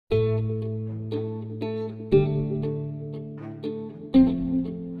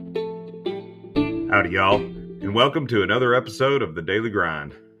Howdy, y'all, and welcome to another episode of The Daily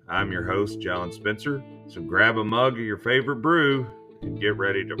Grind. I'm your host, John Spencer, so grab a mug of your favorite brew and get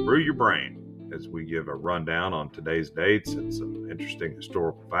ready to brew your brain as we give a rundown on today's dates and some interesting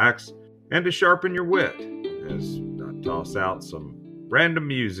historical facts, and to sharpen your wit as I toss out some random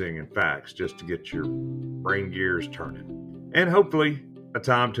musing and facts just to get your brain gears turning, and hopefully a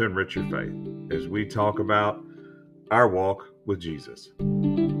time to enrich your faith as we talk about our walk with Jesus.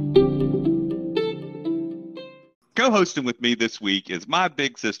 Co-hosting with me this week is my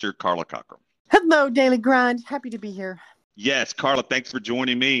big sister, Carla Cockrum. Hello, Daily Grind. Happy to be here. Yes, Carla, thanks for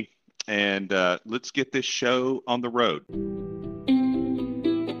joining me. And let's get this show on the road.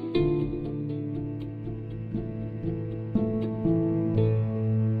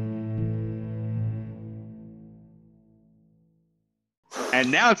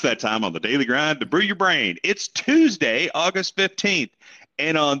 And now it's that time on the Daily Grind to brew your brain. It's Tuesday, August 15th.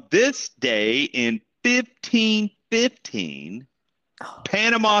 And on this day in 1515,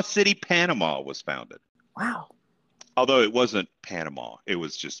 Panama City, Panama was founded. Wow. Although it wasn't Panama. It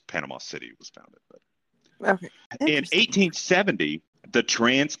was just Panama City was founded. But Okay. in 1870, the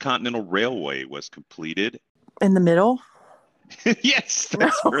Transcontinental Railway was completed. In the middle? Yes,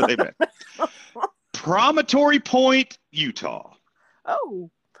 that's where they met. Promontory Point, Utah.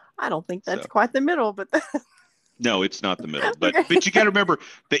 Oh, I don't think that's So. quite the middle, but No, it's not the middle. But Okay. but you got to remember,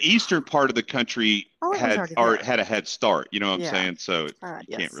 the eastern part of the country Oh, it was had already there. had a head start. You know what I'm Yeah. saying? So All right,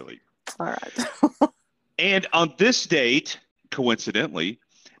 you can't yes. really. all right. And on this date, coincidentally,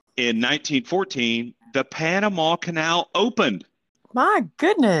 in 1914, the Panama Canal opened. My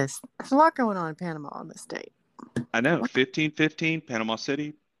goodness. There's a lot going on in Panama on this date. I know, 1515, Panama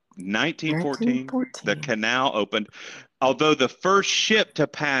City. 1914, the 1914. canal opened. Although the first ship to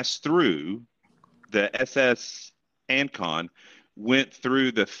pass through, the SS Ancon, went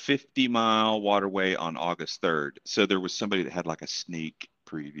through the 50-mile waterway on August 3rd. So there was somebody that had like a sneak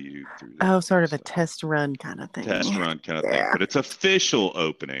preview through that. Oh, sort of a So, test run kind of thing. test run kind of thing. Yeah. But it's official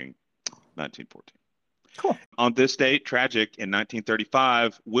opening, 1914. Cool. On this date, tragic, in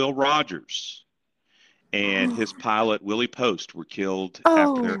 1935, Will Rogers and his pilot, Willie Post, were killed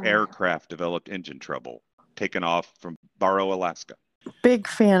after their Oh. aircraft developed engine trouble, taken off from Barrow, Alaska. Big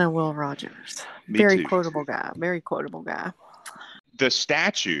fan of Will Rogers. Me Very too. quotable guy. Very quotable guy. The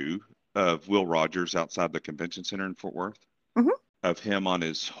statue of Will Rogers outside the convention center in Fort Worth, Mhm. of him on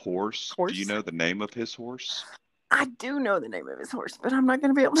his horse. Horse? Do you know the name of his horse? I do know the name of his horse, but I'm not going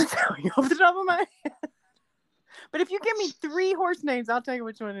to be able to tell you off the top of my head. But if you give me 3 horse names, I'll tell you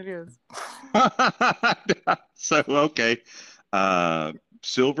which one it is. So, okay.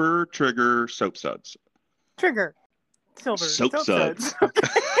 Silver Trigger Soapsuds. Trigger. Silver. Soapsuds. Okay.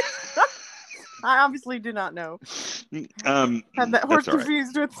 I obviously do not know. Had that horse That's all right.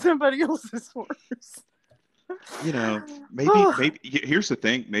 confused with somebody else's horse. You know, maybe here's the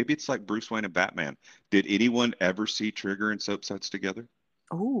thing. Maybe it's like Bruce Wayne and Batman. Did anyone ever see Trigger and Soapsuds together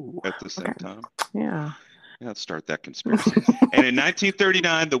Oh, at the same time? yeah. Yeah, let's start that conspiracy. And in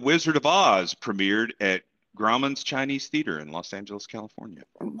 1939, The Wizard of Oz premiered at Grauman's Chinese Theater in Los Angeles, California.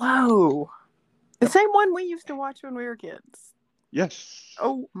 Whoa. The same one we used to watch when we were kids. Yes.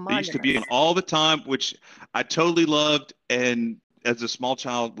 Oh, They my used to be goodness. in all the time, which I totally loved. And as a small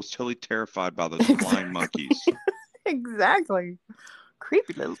child, was totally terrified by those flying monkeys. Exactly.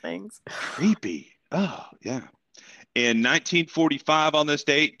 Creepy little things. Creepy. Oh, yeah. In 1945, on this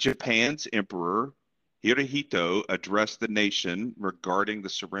date, Japan's Emperor Hirohito addressed the nation regarding the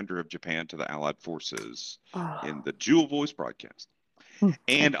surrender of Japan to the Allied forces Oh. in the Jewel Voice broadcast. Hmm.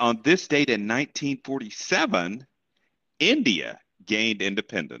 And on this date in 1947, India gained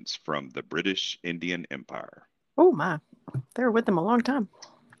independence from the British Indian Empire. Oh, my. They were with them a long time.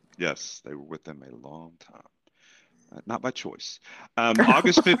 Yes, they were with them a long time. Not by choice.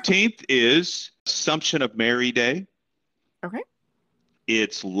 August 15th is Assumption of Mary Day. Okay.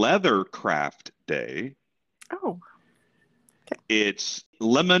 It's Leather Craft Day. Oh. It's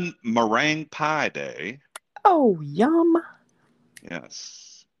Lemon Meringue Pie Day. Oh, yum.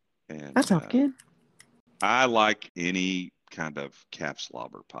 Yes. And That sounds good. I like any kind of calf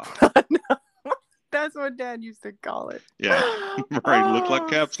slobber pie. That's what Dad used to call it. Yeah. Meringue looked like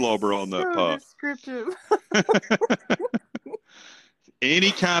calf slobber on that so pie. Descriptive.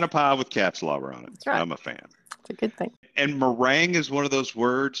 Any kind of pie with calf slobber on it. That's right. I'm a fan. It's a good thing. And meringue is one of those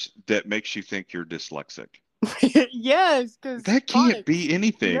words that makes you think you're dyslexic. Yes, because That can't be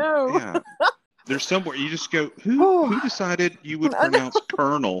anything. No. Yeah. There's somewhere you just go, who decided you would I know. pronounce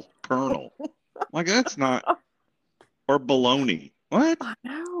kernel? Like, that's not, or baloney. What? I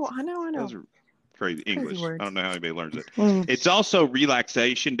know. Those are crazy English. words. I don't know how anybody learns it. Mm. It's also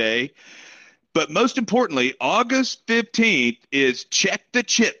Relaxation Day. But most importantly, August 15th is Check the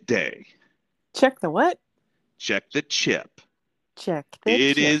Chip Day. Check the what? Check the chip. Check the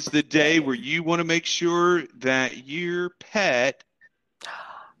It chip is the day where you want to make sure that your pet,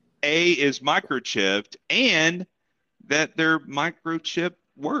 A, is microchipped and that their microchip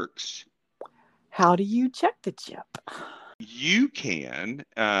works. How do you check the chip? You can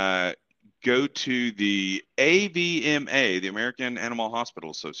go to the AVMA, the American Animal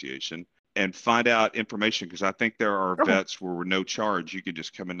Hospital Association, and find out information, because I think there are vets where with no charge you can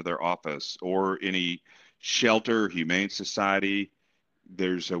just come into their office, or any shelter, humane society.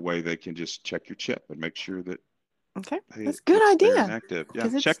 There's a way they can just check your chip and make sure that Okay, hey, that's a good it's there and idea. active. Yeah,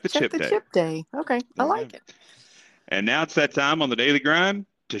 'Cause it's check the chip day. chip day. Okay, I There you like go. it. And now it's that time on the Daily Grind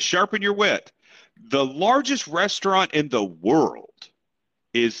to sharpen your wit. The largest restaurant in the world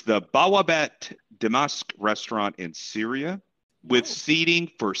is the Bawabet Damask restaurant in Syria, with seating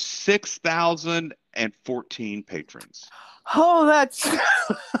for 6,014 patrons. Oh, that's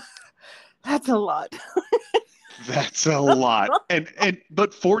that's a lot. That's a lot.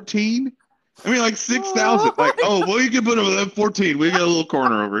 But 14? I mean, like 6,000. Like, oh, well, you can put them at 14. We got a little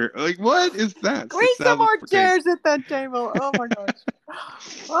corner over here. Like, what is that? Grease some more 6,014. chairs at that table. Oh my gosh.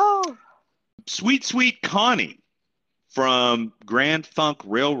 Oh. Sweet Sweet Connie from Grand Funk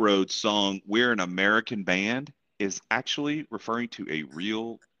Railroad song "We're an American Band" is actually referring to a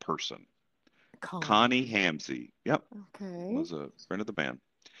real person. Connie Hamsey. Yep. Okay. Was a friend of the band.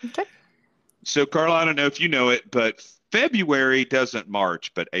 Okay. So, Carla, I don't know if you know it, but February doesn't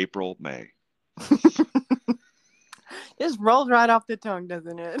March, but April May. Just rolls right off the tongue,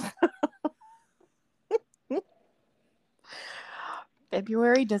 doesn't it?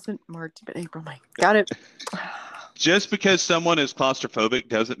 February doesn't March, but April, May. Got it. Just because someone is claustrophobic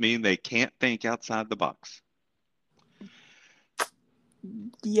doesn't mean they can't think outside the box.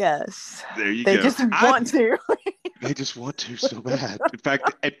 Yes. There you They go. just want to. They just want to so bad. In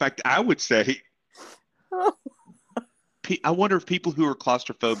fact, I would say, I wonder if people who are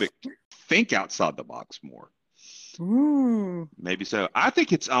claustrophobic think outside the box more. Maybe so. I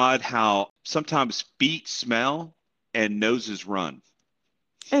think it's odd how sometimes feet smell and noses run.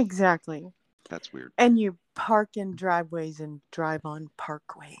 Exactly. That's weird. And you park in driveways and drive on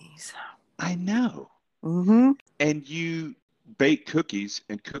parkways. I know. Mm-hmm. And you bake cookies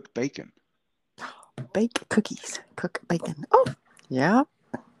and cook bacon. Bake cookies, cook bacon. Oh, yeah.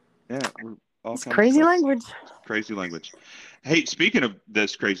 Yeah, we're all It's kinds crazy of language. Crazy language. Hey, speaking of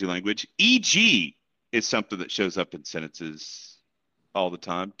this crazy language, EG is something that shows up in sentences all the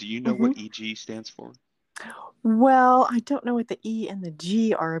time. Do you know what EG stands for? Well, I don't know what the E and the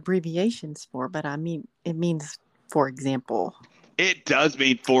G are abbreviations for, but I mean, it means, for example. It does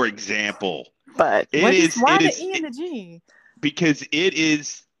mean for example. But why the E and the G? Because it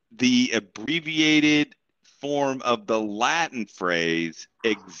is the abbreviated form of the Latin phrase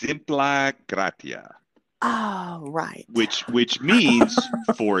exempla gratia. Oh, right. Which means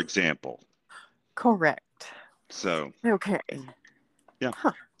for example. Correct. So. Okay. Yeah.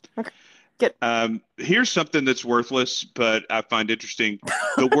 Huh. Okay. Good. Here's something that's worthless, but I find interesting.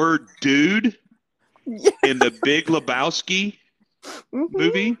 The word dude in the Big Lebowski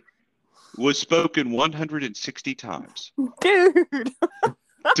movie was spoken 160 times. Dude.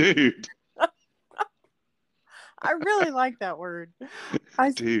 Dude. I really like that word.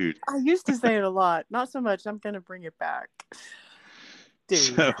 Dude. I used to say it a lot. Not so much. I'm going to bring it back. Dude.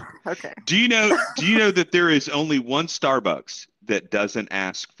 So, okay. Do you know that there is only one Starbucks that doesn't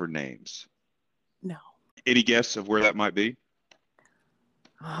ask for names? No. Any guess of where that might be?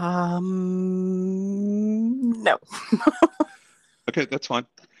 No. Okay, that's fine.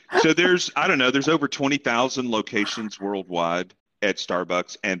 So there's over 20,000 locations worldwide at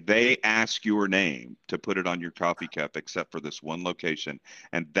Starbucks, and they ask your name to put it on your coffee cup, except for this one location.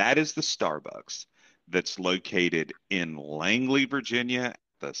 And that is the Starbucks that's located in Langley, Virginia,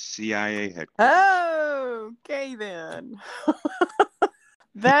 the CIA headquarters. Oh, okay then.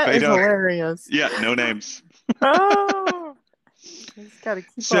 That is hilarious. Yeah, no names. Oh, just gotta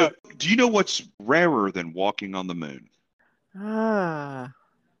keep up. So, do you know what's rarer than walking on the moon?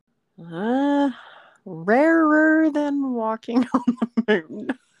 Rarer than walking on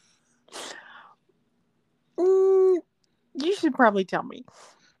the moon. You should probably tell me.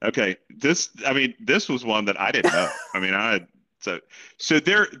 Okay, this was one that I didn't know. So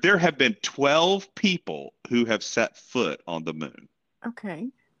there have been 12 people who have set foot on the moon. Okay.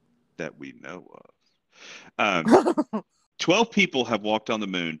 That we know of. 12 people have walked on the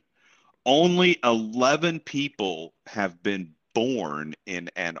moon. Only 11 people have been born in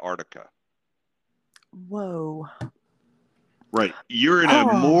Antarctica. Whoa. Right. You're in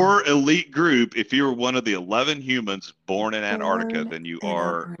a more elite group if you're one of the 11 humans born in Antarctica than you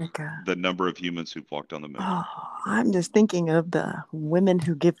are Antarctica. the number of humans who've walked on the moon. Oh, I'm just thinking of the women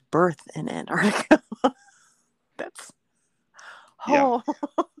who give birth in Antarctica. That's Yeah.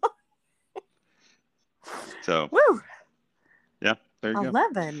 So, woo. Yeah, there you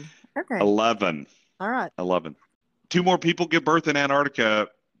 11. go. Okay. 11. All right. 11. 2 more people give birth in Antarctica.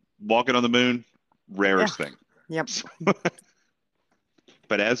 Walking on the moon, rarest thing. Yep.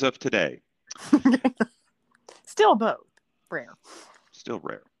 But as of today, still both rare. Still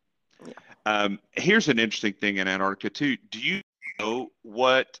rare. Yeah. Here's an interesting thing in Antarctica too. Do you know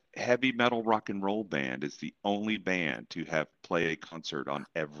what heavy metal rock and roll band is the only band to have played a concert on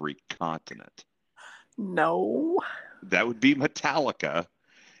every continent? No. That would be Metallica.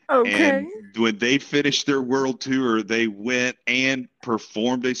 Okay. And when they finished their world tour, they went and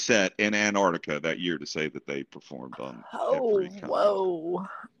performed a set in Antarctica that year to say that they performed on every continent. Whoa.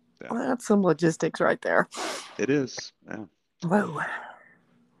 Yeah. Well, that's some logistics right there. It is. Yeah. Whoa.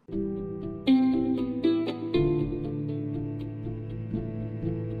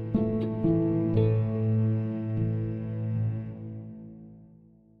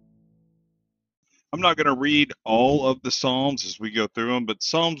 I'm not going to read all of the Psalms as we go through them, but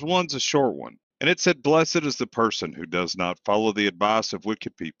Psalms 1's a short one. And it said, "Blessed is the person who does not follow the advice of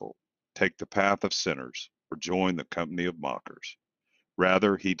wicked people, take the path of sinners, or join the company of mockers.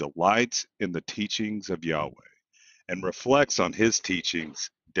 Rather, he delights in the teachings of Yahweh and reflects on his teachings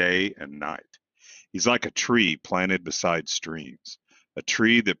day and night. He's like a tree planted beside streams, a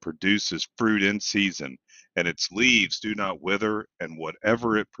tree that produces fruit in season, and its leaves do not wither, and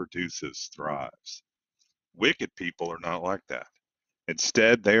whatever it produces thrives." Wicked people are not like that.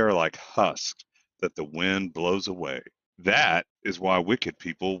 Instead, they are like husks that the wind blows away. That is why wicked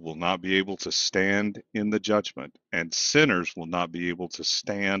people will not be able to stand in the judgment, and sinners will not be able to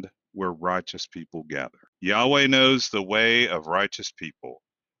stand where righteous people gather. Yahweh knows the way of righteous people,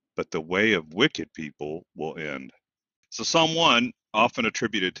 but the way of wicked people will end. So Psalm 1, often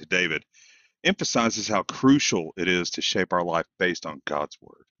attributed to David, emphasizes how crucial it is to shape our life based on God's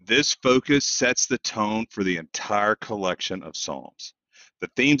word. This focus sets the tone for the entire collection of Psalms. The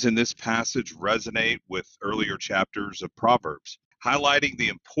themes in this passage resonate with earlier chapters of Proverbs, highlighting the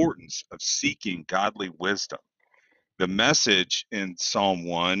importance of seeking godly wisdom. The message in Psalm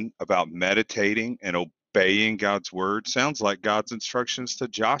 1 about meditating and obeying God's word sounds like God's instructions to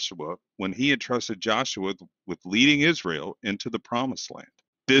Joshua when he entrusted Joshua with leading Israel into the promised land.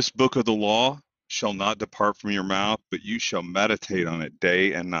 This book of the law shall not depart from your mouth, but you shall meditate on it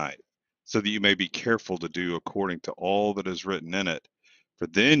day and night, so that you may be careful to do according to all that is written in it. For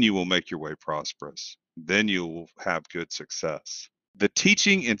then you will make your way prosperous. Then you will have good success. The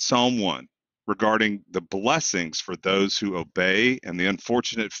teaching in Psalm 1 regarding the blessings for those who obey and the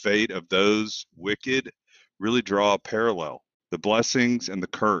unfortunate fate of those wicked really draw a parallel. The blessings and the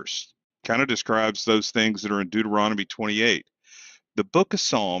curse kind of describes those things that are in Deuteronomy 28. The book of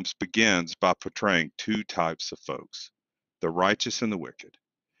Psalms begins by portraying two types of folks, the righteous and the wicked.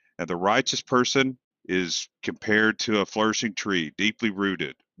 And the righteous person is compared to a flourishing tree, deeply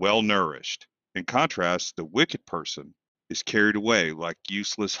rooted, well nourished. In contrast, the wicked person is carried away like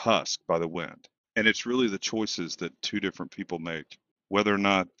useless husk by the wind. And it's really the choices that two different people make, whether or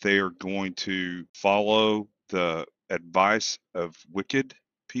not they are going to follow the advice of wicked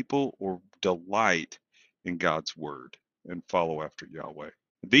people or delight in God's word and follow after Yahweh.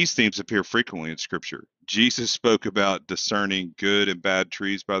 These themes appear frequently in Scripture. Jesus spoke about discerning good and bad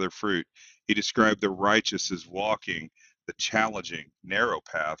trees by their fruit. He described the righteous as walking the challenging, narrow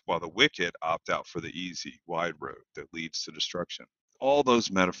path, while the wicked opt out for the easy, wide road that leads to destruction. All those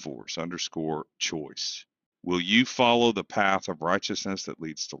metaphors underscore choice. Will you follow the path of righteousness that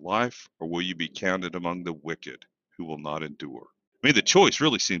leads to life, or will you be counted among the wicked who will not endure? I mean, the choice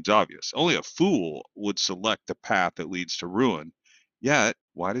really seems obvious. Only a fool would select the path that leads to ruin. Yet,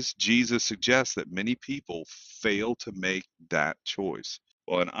 why does Jesus suggest that many people fail to make that choice?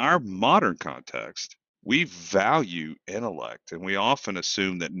 Well, in our modern context, we value intellect, and we often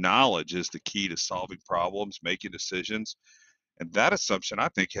assume that knowledge is the key to solving problems, making decisions. And that assumption, I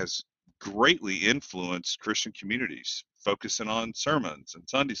think, has greatly influenced Christian communities, focusing on sermons and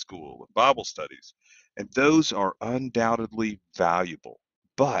Sunday school and Bible studies. And those are undoubtedly valuable,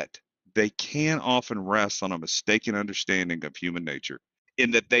 but they can often rest on a mistaken understanding of human nature,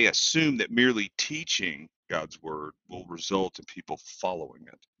 in that they assume that merely teaching God's word will result in people following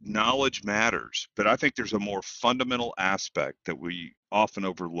it. Knowledge matters, but I think there's a more fundamental aspect that we often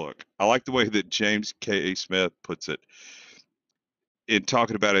overlook. I like the way that James K.A. Smith puts it. in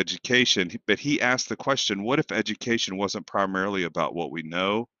talking about education, but he asked the question, what if education wasn't primarily about what we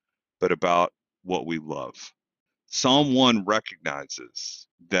know, but about what we love? Psalm 1 recognizes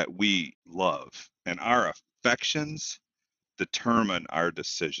that we love, and our affections determine our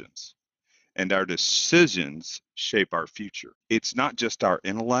decisions, and our decisions shape our future. It's not just our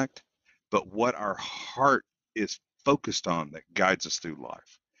intellect, but what our heart is focused on that guides us through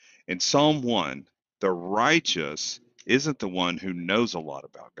life. In Psalm 1, the righteous isn't the one who knows a lot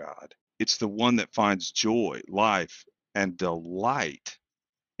about God. It's the one that finds joy, life, and delight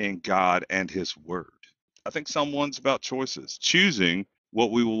in God and his word. I think Psalm 1's about choices, choosing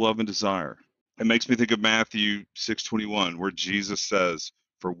what we will love and desire. It makes me think of Matthew 6:21, where Jesus says,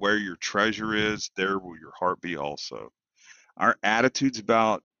 "For where your treasure is, there will your heart be also." Our attitudes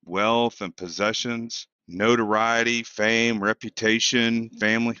about wealth and possessions, notoriety, fame, reputation,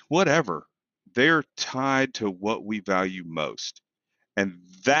 family, whatever, they're tied to what we value most. And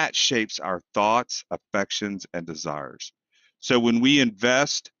that shapes our thoughts, affections, and desires. So when we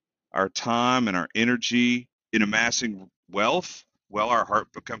invest our time and our energy in amassing wealth, well, our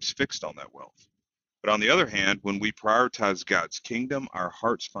heart becomes fixed on that wealth. But on the other hand, when we prioritize God's kingdom, our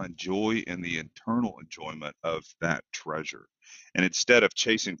hearts find joy in the internal enjoyment of that treasure. And instead of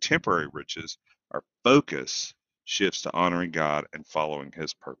chasing temporary riches, our focus shifts to honoring God and following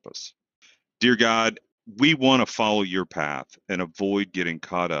his purpose. Dear God, we want to follow your path and avoid getting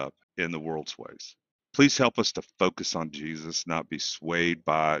caught up in the world's ways. Please help us to focus on Jesus, not be swayed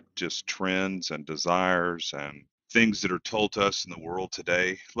by just trends and desires and things that are told to us in the world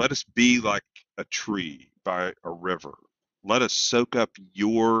today. Let us be like a tree by a river. Let us soak up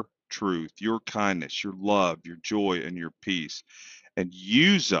your truth, your kindness, your love, your joy, and your peace, and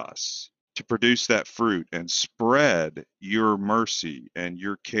use us to produce that fruit and spread your mercy and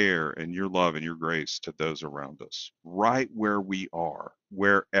your care and your love and your grace to those around us, right where we are,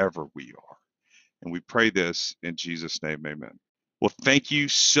 wherever we are. And we pray this in Jesus' name, amen. Well, thank you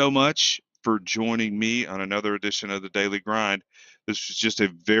so much for joining me on another edition of the Daily Grind. This was just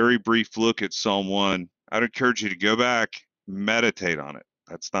a very brief look at Psalm 1. I'd encourage you to go back, meditate on it.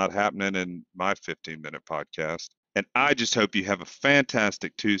 That's not happening in my 15-minute podcast. And I just hope you have a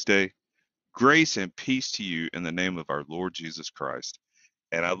fantastic Tuesday. Grace and peace to you in the name of our Lord Jesus Christ.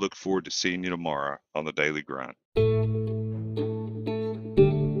 And I look forward to seeing you tomorrow on the Daily Grind.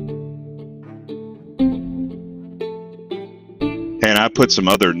 And I put some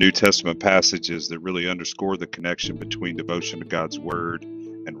other New Testament passages that really underscore the connection between devotion to God's word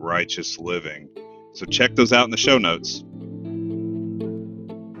and righteous living. So check those out in the show notes.